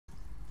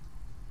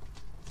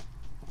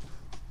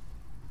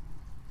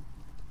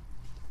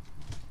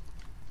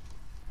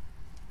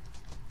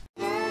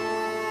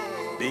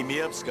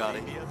me up,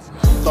 Scotty.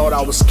 Thought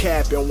I was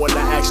capping when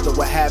I asked her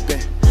what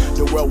happened.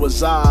 The world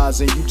was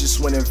ours and you just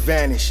went and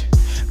vanished.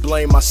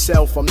 Blame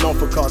myself, I'm known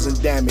for causing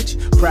damage.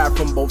 Pride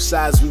from both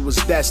sides, we was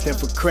destined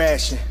for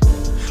crashing.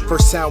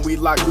 First time we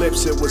locked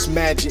lips, it was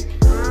magic.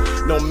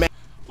 No man.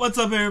 What's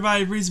up,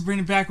 everybody? Breezy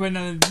bringing back with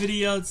another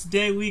video.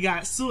 Today we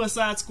got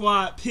Suicide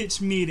Squad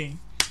pitch meeting.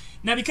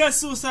 Now, because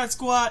Suicide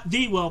Squad,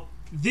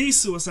 the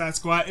Suicide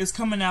Squad is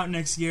coming out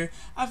next year,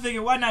 I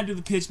figured why not do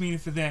the pitch meeting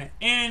for that?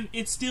 And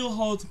it still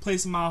holds a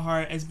place in my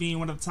heart as being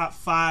one of the top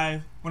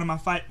 5, one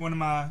of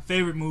my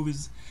favorite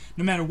movies.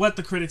 No matter what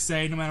the critics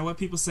say, no matter what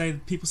people say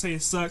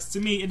it sucks.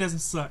 To me, it doesn't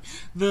suck.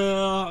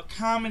 The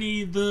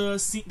comedy,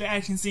 the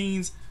action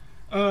scenes,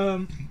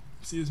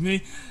 excuse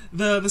me,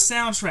 the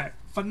soundtrack,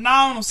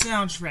 phenomenal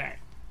soundtrack.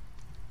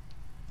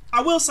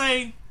 I will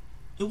say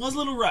it was a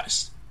little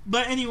rushed,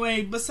 but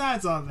anyway,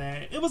 besides all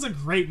that, it was a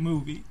great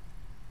movie.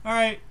 All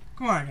right,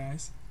 come on,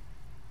 guys.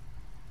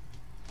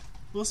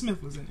 Will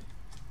Smith was in it.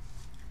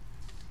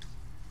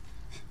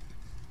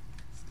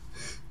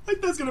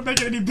 Like that's gonna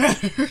make it any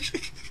better.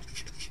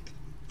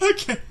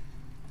 Okay,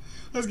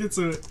 let's get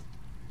to it.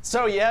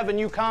 So you have a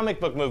new comic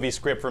book movie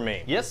script for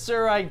me? Yes,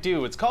 sir, I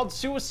do. It's called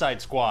Suicide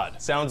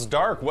Squad. Sounds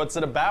dark. What's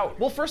it about?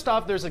 Well, first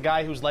off, there's a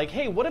guy who's like,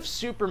 hey, what if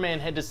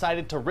Superman had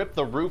decided to rip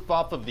the roof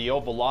off of the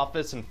Oval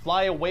Office and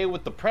fly away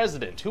with the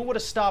president? Who would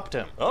have stopped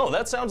him? Oh,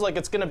 that sounds like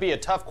it's gonna be a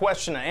tough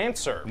question to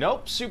answer.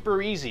 Nope,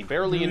 super easy.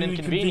 Barely an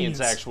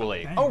inconvenience,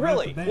 actually. Dang, oh,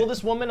 really? Well,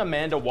 this woman,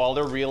 Amanda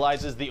Waller,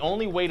 realizes the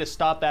only way to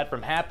stop that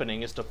from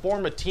happening is to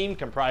form a team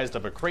comprised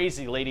of a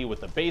crazy lady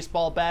with a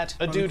baseball bat,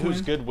 a dude who's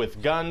good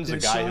with guns, a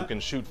guy who can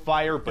shoot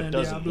fire but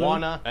doesn't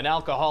wanna, an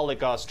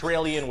alcoholic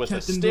Australian with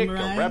a stick,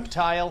 a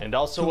reptile, and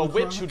also a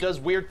witch who does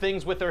weird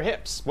things with her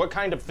hips. What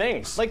kind of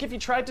things? Like if you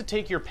tried to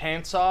take your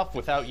pants off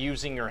without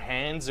using your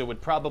hands, it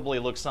would probably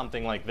look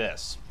something like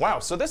this. Wow,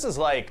 so this is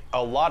like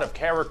a lot of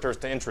characters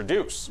to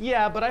introduce.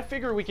 Yeah, but I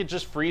figure we could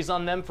just freeze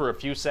on them for a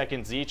few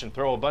seconds each and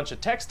throw a bunch of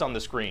text on the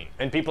screen.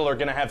 And people are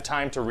gonna have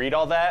time to read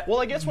all that?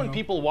 Well, I guess when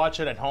people watch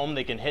it at home,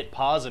 they can hit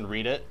pause and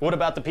read it. What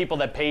about the people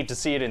that paid to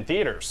see it in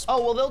theaters?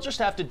 Oh, well, they'll just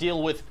have to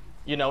deal with,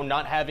 you know,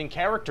 not having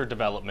character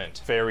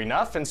development. Fair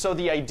enough. And so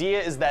the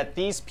idea is that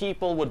these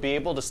people would be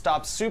able to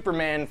stop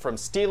Superman from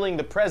stealing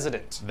the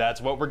president.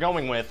 That's what we're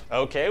going with.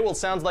 Okay, well,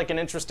 sounds like an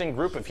interesting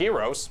group of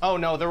heroes. Oh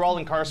no, they're all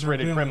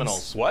incarcerated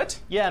criminals. What?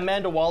 Yeah,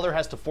 Amanda Waller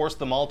has to force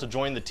them all to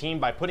join the team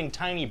by putting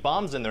tiny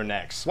bombs in their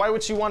necks. Why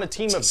would she want a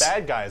team of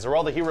bad guys? Are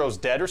all the heroes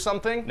dead or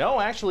something? No,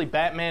 actually,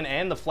 Batman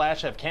and the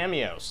Flash have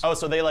cameos. Oh,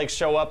 so they like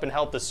show up and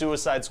help the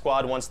Suicide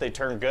Squad once they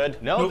turn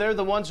good? No, they're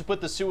the ones who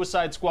put the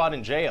Suicide Squad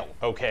in jail.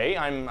 Okay,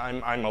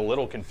 I'm a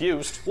little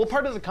confused. Well,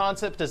 part of the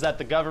concept is that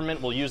the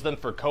government will use them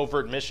for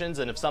covert missions,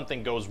 and if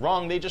something goes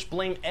wrong, they just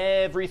blame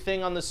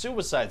everything on the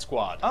Suicide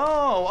Squad.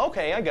 Oh,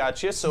 okay, I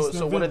got you.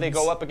 So what do they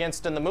go up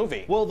against in the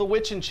movie? Well, the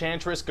witch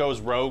Enchantress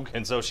goes rogue,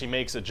 and so she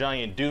makes a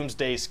giant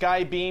doomsday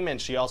sky beam, and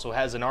she also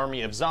has an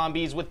army of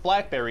zombies with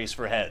blackberries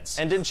for heads.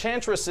 And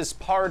Enchantress is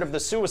part of the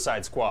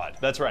Suicide Squad.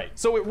 That's right.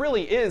 So it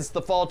really is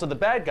the fault of the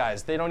bad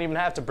guys. They don't even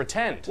have to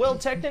pretend. Well,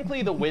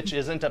 technically, the witch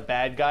isn't a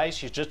bad guy.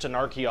 She's just an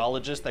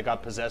archaeologist that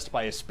got possessed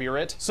by a spirit.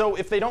 So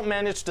if they don't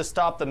manage to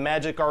stop the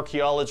magic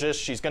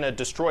archaeologist, she's gonna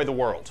destroy the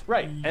world.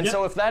 Right. And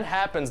so if that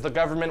happens, the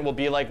government will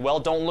be like, well,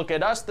 don't look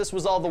at us. This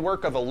was all the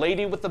work of a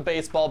lady with a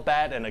baseball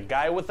bat and a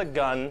guy with a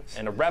gun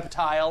and a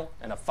reptile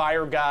and a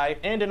fire guy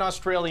and an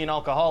Australian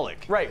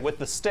alcoholic. Right, with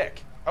the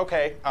stick.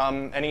 Okay,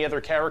 any other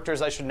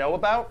characters I should know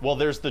about? Well,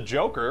 there's the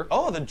Joker.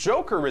 Oh, the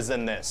Joker is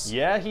in this.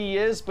 Yeah, he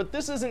is, but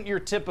this isn't your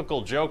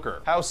typical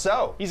Joker. How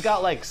so? He's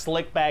got like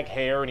slick back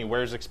hair and he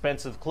wears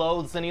expensive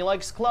clothes and he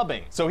likes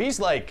clubbing. So he's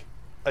like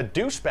a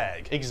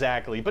douchebag.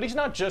 Exactly, but he's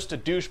not just a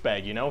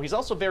douchebag, you know? He's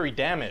also very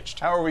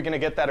damaged. How are we gonna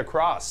get that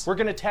across? We're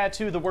gonna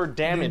tattoo the word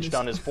damaged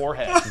on his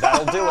forehead.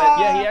 That'll do it.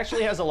 Yeah, he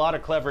actually has a lot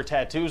of clever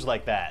tattoos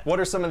like that. What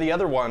are some of the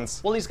other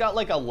ones? Well, he's got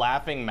like a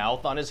laughing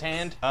mouth on his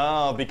hand.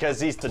 Oh, because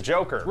he's the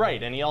Joker.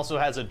 Right, and he also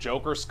has a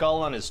Joker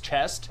skull on his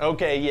chest.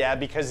 Okay, yeah,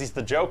 because he's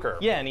the Joker.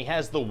 Yeah, and he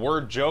has the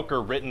word Joker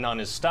written on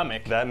his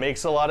stomach. That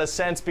makes a lot of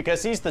sense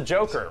because he's the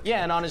Joker.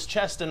 Yeah, and on his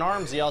chest and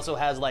arms, he also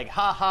has like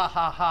ha ha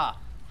ha ha,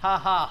 ha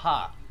ha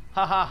ha.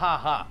 Ha ha ha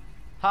ha.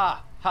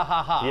 Ha ha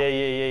ha ha.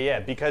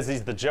 Yeah, because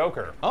he's the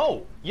Joker.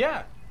 Oh,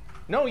 yeah.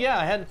 No, yeah,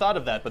 I hadn't thought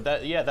of that, but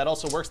that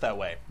also works that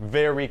way.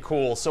 Very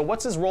cool. So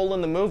what's his role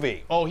in the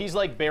movie? Oh, he's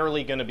like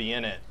barely gonna be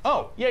in it.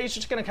 Oh, yeah, he's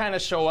just gonna kind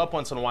of show up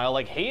once in a while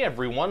like, hey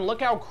everyone,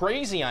 look how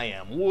crazy I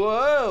am.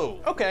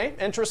 Whoa. Okay,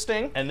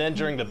 interesting. And then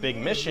during the big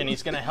mission,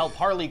 he's gonna help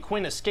Harley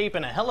Quinn escape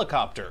in a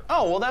helicopter.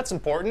 Oh, well that's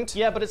important.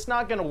 Yeah, but it's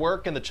not gonna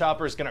work and the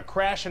chopper is gonna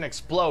crash and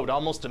explode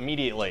almost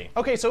immediately.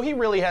 Okay, so he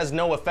really has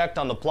no effect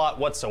on the plot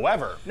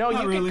whatsoever. No,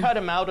 you could cut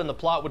him out and the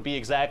plot would be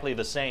exactly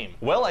the same.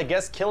 Well, I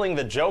guess killing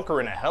the Joker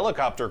in a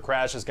helicopter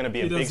crash is going to be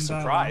a big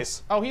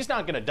surprise. Oh, he's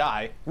not going to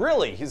die.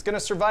 Really? He's going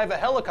to survive a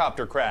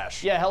helicopter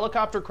crash? Yeah,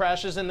 helicopter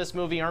crashes in this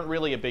movie aren't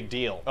really a big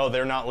deal. Oh,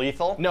 they're not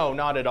lethal? No,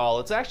 not at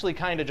all. It's actually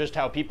kind of just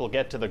how people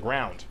get to the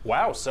ground.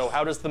 Wow, so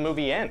how does the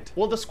movie end?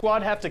 Well, the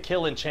squad have to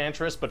kill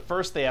Enchantress, but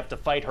first they have to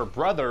fight her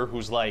brother,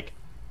 who's like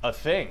a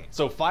thing.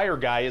 So Fire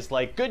Guy is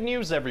like, good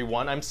news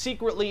everyone, I'm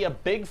secretly a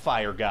big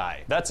fire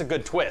guy. That's a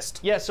good twist.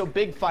 Yeah, so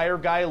Big Fire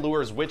Guy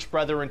lures Witch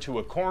Brother into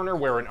a corner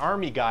where an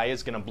army guy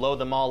is gonna blow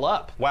them all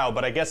up. Wow,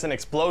 but I guess an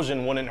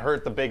explosion wouldn't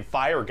hurt the big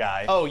fire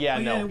guy. Oh yeah,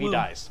 Oh, no, yeah, he well.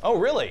 dies. Oh,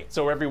 really?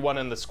 So everyone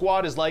in the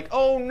squad is like,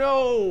 oh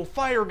no,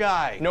 Fire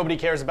Guy. Nobody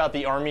cares about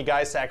the army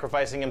guy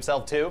sacrificing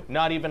himself too?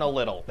 Not even a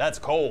little. That's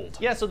cold.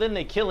 Yeah, so then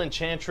they kill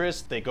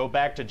Enchantress, they go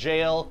back to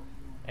jail,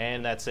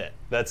 and that's it.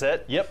 That's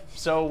it? Yep,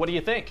 so what do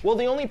you think? Well,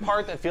 the only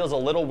part that feels a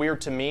little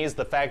weird to me is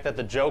the fact that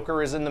the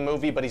Joker is in the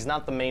movie, but he's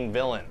not the main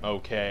villain.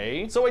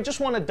 Okay. So I just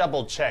want to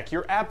double check.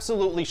 You're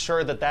absolutely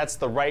sure that that's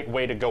the right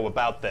way to go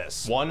about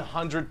this?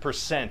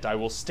 100%. I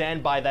will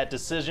stand by that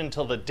decision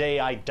till the day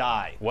I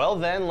die. Well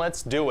then,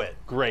 let's do it.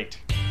 Great.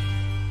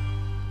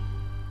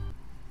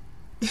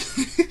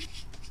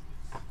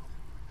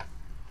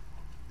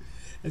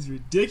 As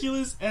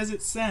ridiculous as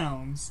it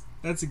sounds,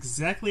 that's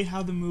exactly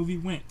how the movie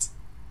went.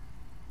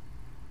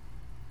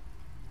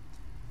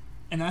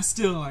 And I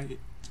still like it.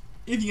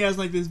 If you guys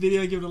like this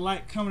video, give it a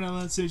like, comment down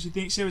below, see what you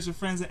think, share with your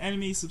friends and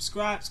enemies,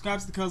 subscribe to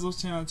the Cuzzo's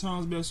channel, and turn on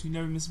those bells so you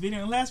never miss a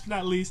video. And last but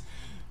not least,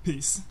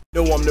 peace.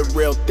 Know I'm the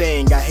real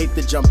thing. I hate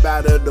to jump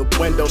out of the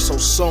window so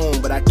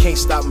soon, but I can't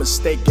stop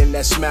mistaking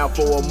that smile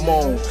for a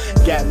moon.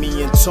 Got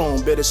me in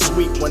tune,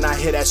 bittersweet when I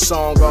hear that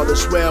song. All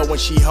is well when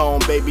she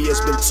home, baby,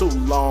 it's been too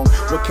long.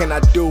 What can I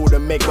do to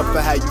make up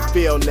for how you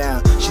feel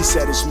now? She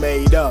said it's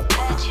made up.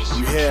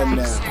 You here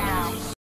now.